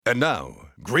And now,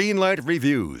 Greenlight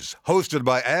Reviews, hosted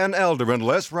by Ann Elder and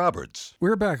Les Roberts.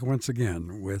 We're back once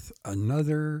again with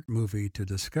another movie to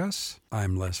discuss.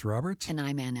 I'm Les Roberts. And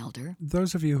I'm Ann Elder.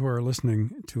 Those of you who are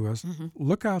listening to us,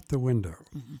 look out the window.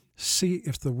 See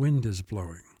if the wind is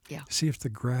blowing. Yeah. See if the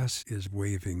grass is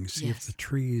waving. See if Yes. the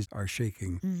trees are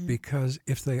shaking. Because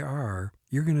if they are,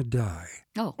 you're going to die.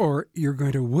 Oh. Or you're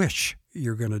going to wish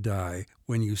you're going to die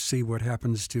when you see what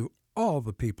happens to all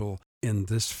the people in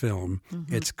this film.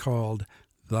 It's called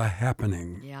The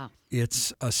Happening. Yeah.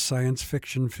 It's a science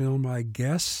fiction film, I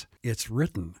guess. It's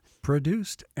written,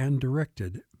 produced, and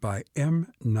directed by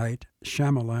M. Night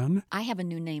Shyamalan. I have a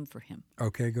new name for him.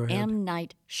 Okay, go ahead. M.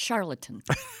 Night Charlatan.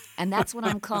 And that's what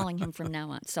I'm calling him from now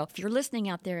on. So if you're listening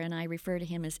out there and I refer to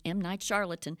him as M. Night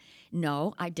Charlatan,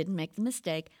 no, I didn't make the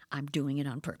mistake. I'm doing it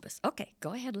on purpose. Okay,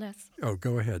 go ahead, Les. Oh,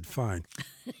 go ahead. Fine.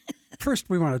 First,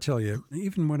 we want to tell you,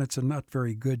 even when it's a not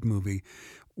very good movie,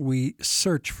 we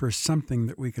search for something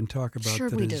that we can talk about Sure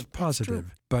that we is do. That's positive,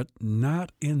 true. but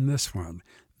not in this one.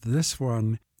 This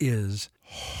one is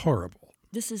horrible.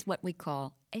 This is what we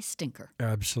call a stinker.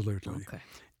 Absolutely. Okay.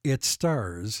 It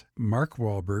stars Mark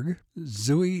Wahlberg,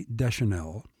 Zooey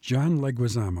Deschanel, John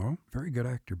Leguizamo, very good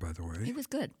actor, by the He way. was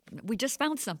good. We just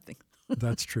found something.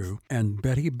 That's true. And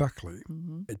Betty Buckley.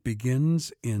 It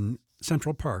begins in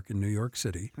Central Park in New York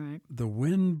City. Right. The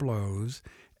wind blows,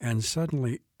 and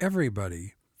suddenly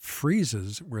everybody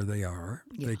freezes where they are.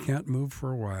 They can't move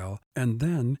for a while. And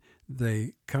then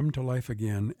they come to life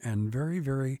again and very,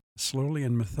 very slowly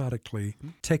and methodically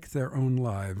take their own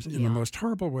lives in the most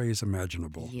horrible ways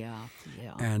imaginable. Yeah.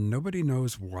 And nobody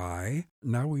knows why.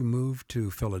 Now we move to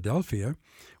Philadelphia,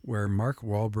 where Mark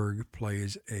Wahlberg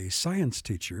plays a science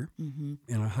teacher in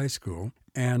a high school.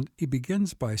 And he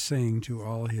begins by saying to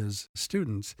all his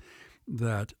students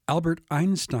that Albert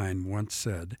Einstein once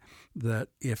said that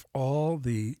if all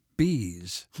the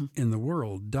bees in the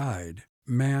world died,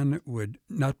 man would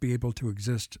not be able to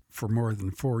exist for more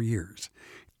than 4 years.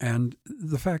 And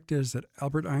the fact is that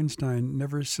Albert Einstein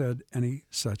never said any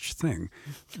such thing.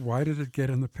 Why did it get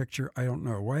in the picture? I don't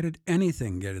know. Why did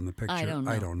anything get in the picture? I don't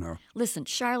know. I don't know. Listen,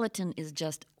 Charlatan is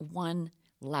just one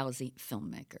lousy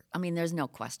filmmaker. I mean, there's no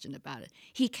question about it.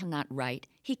 He cannot write,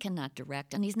 he cannot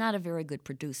direct, and he's not a very good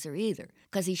producer either,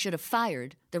 because he should have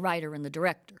fired the writer and the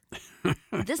director.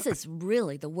 This is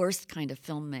really the worst kind of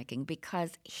filmmaking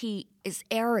because he is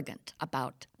arrogant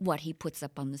about what he puts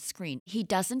up on the screen. He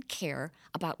doesn't care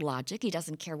about logic. He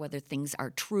doesn't care whether things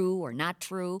are true or not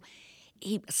true.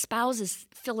 He espouses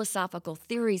philosophical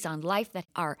theories on life that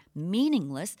are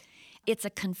meaningless. It's a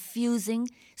confusing,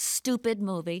 stupid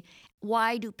movie.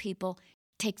 Why do people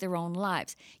take their own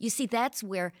lives? You see, that's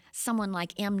where someone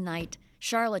like M. Night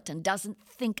Charlatan doesn't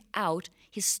think out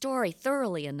his story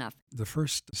thoroughly enough. The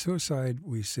first suicide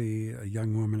we see, a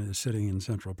young woman is sitting in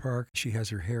Central Park. She has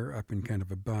her hair up in kind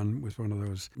of a bun with one of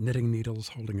those knitting needles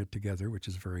holding it together, which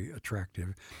is very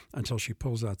attractive, until she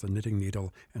pulls out the knitting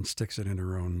needle and sticks it in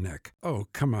her own neck. Oh,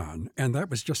 come on. And that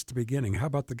was just the beginning. How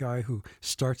about the guy who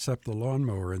starts up the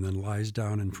lawnmower and then lies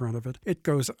down in front of it? It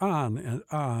goes on and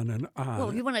on and on.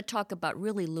 Well, you want to talk about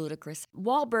really ludicrous.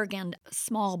 Wahlberg and a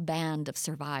small band of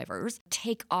survivors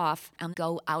take off and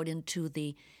go out into the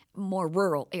more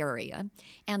rural area,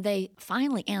 and they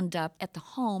finally end up at the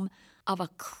home of a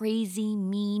crazy,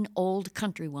 mean old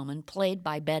countrywoman played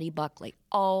by Betty Buckley.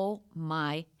 Oh,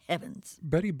 my heavens.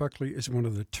 Betty Buckley is one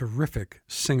of the terrific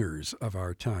singers of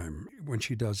our time. When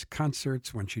she does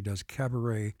concerts, when she does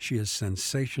cabaret, she is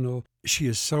sensational. She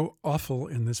is so awful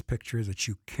in this picture that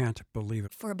you can't believe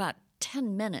it. For about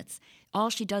 10 minutes, all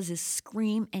she does is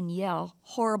scream and yell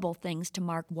horrible things to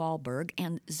Mark Wahlberg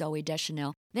and Zooey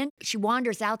Deschanel. Then she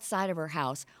wanders outside of her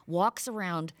house, walks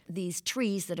around these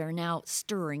trees that are now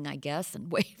stirring, I guess,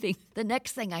 and waving. The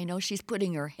next thing I know, she's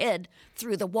putting her head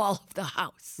through the wall of the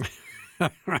house.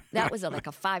 That was like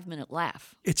a 5-minute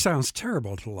laugh. It sounds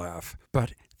terrible to laugh,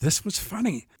 but this was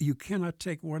funny. You cannot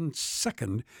take 1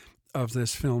 second of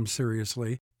this film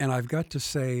seriously. And I've got to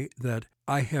say that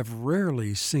I have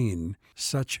rarely seen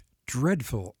such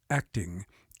dreadful acting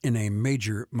in a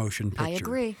major motion picture. I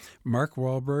agree. Mark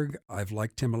Wahlberg, I've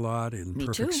liked him a lot in Me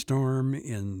Perfect too. Storm,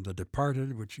 in The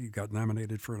Departed, which he got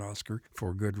nominated for an Oscar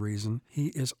for good reason. He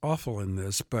is awful in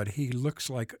this, but he looks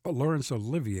like Laurence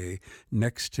Olivier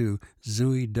next to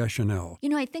Zooey Deschanel. You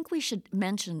know, I think we should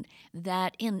mention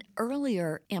that in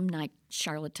earlier M. Night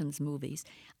Charlatan's movies,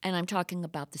 and I'm talking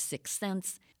about The Sixth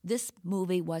Sense, this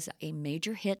movie was a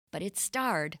major hit, but it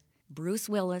starred Bruce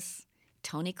Willis,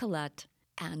 Toni Collette,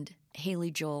 and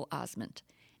Haley Joel Osment.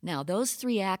 Now, those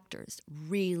three actors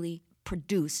really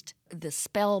produced the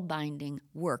spellbinding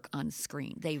work on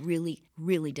screen. They really,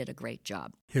 really did a great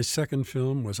job. His second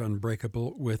film was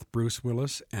Unbreakable with Bruce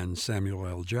Willis and Samuel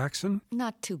L. Jackson.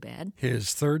 Not too bad.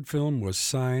 His third film was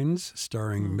Signs,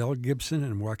 starring Mel Gibson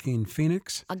and Joaquin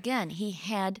Phoenix. Again, he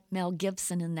had Mel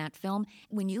Gibson in that film.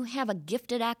 When you have a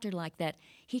gifted actor like that,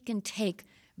 he can take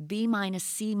B-,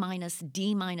 C-,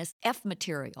 D-, F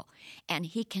material, and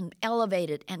he can elevate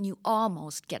it, and you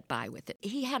almost get by with it.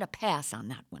 He had a pass on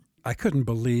that one. I couldn't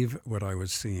believe what I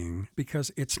was seeing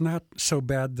because it's not so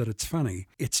bad that it's funny.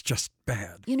 It's just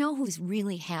bad. You know who's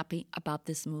really happy about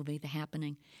this movie, The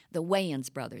Happening? The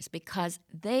Wayans brothers, because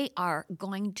they are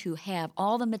going to have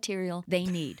all the material they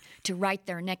need to write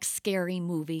their next scary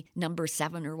movie, number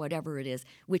 7 or whatever it is,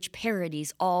 which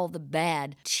parodies all the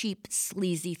bad, cheap,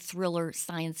 sleazy thriller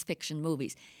science fiction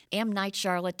movies. M. Night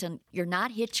Shyamalan, you're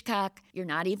not Hitchcock, you're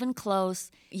not even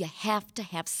close. You have to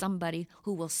have somebody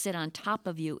who will sit on top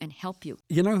of you and help you.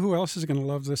 You know who else is going to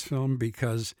love this film?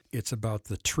 Because it's about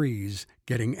the trees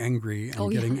getting angry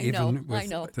and getting even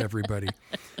with everybody.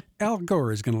 Al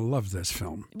Gore is going to love this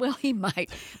film. Well, he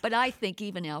might, but I think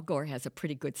even Al Gore has a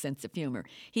pretty good sense of humor.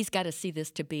 He's got to see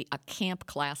this to be a camp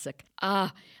classic.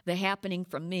 The Happening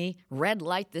from me, red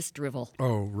light this drivel.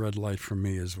 Oh, red light from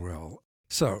me as well.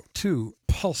 So, 2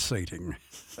 pulsating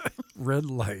red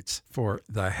lights for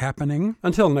The Happening.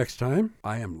 Until next time,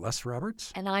 I am Les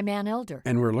Roberts. And I'm Ann Elder.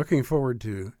 And we're looking forward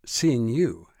to seeing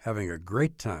you having a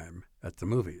great time at the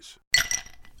movies.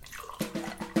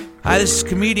 Hi, this is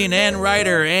comedian and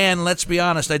writer, and let's be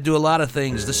honest, I do a lot of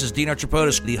things. This is Dino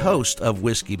Tripodis, the host of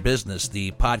Whiskey Business, the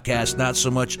podcast not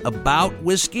so much about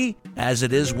whiskey as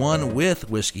it is one with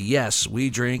whiskey. Yes,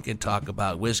 we drink and talk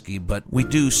about whiskey, but we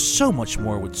do so much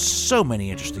more with so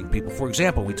many interesting people. For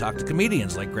example, we talk to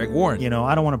comedians like Greg Warren. You know,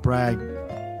 I don't want to brag,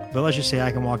 but let's just say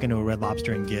I can walk into a Red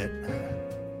Lobster and get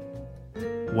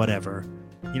whatever.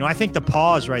 You know, I think the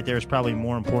pause right there is probably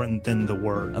more important than the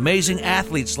word. Amazing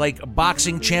athletes like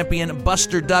boxing champion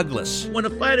Buster Douglas. When a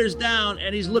fighter's down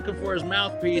and he's looking for his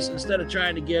mouthpiece instead of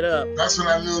trying to get up. That's when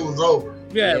I knew it was over.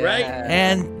 Yeah, right?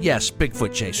 And yes,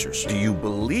 Bigfoot chasers. Do you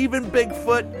believe in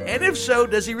Bigfoot? And if so,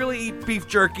 does he really eat beef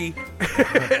jerky?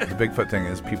 The Bigfoot thing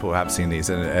is people have seen these,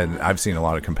 and I've seen a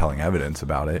lot of compelling evidence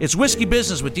about it. It's Whiskey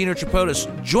Business with Dino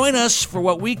Tripodis. Join us for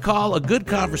what we call a good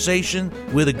conversation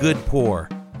with a good pour.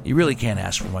 You really can't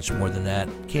ask for much more than that,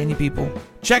 can you, people?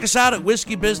 Check us out at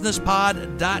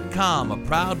whiskeybusinesspod.com, a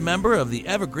proud member of the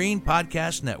Evergreen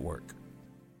Podcast Network.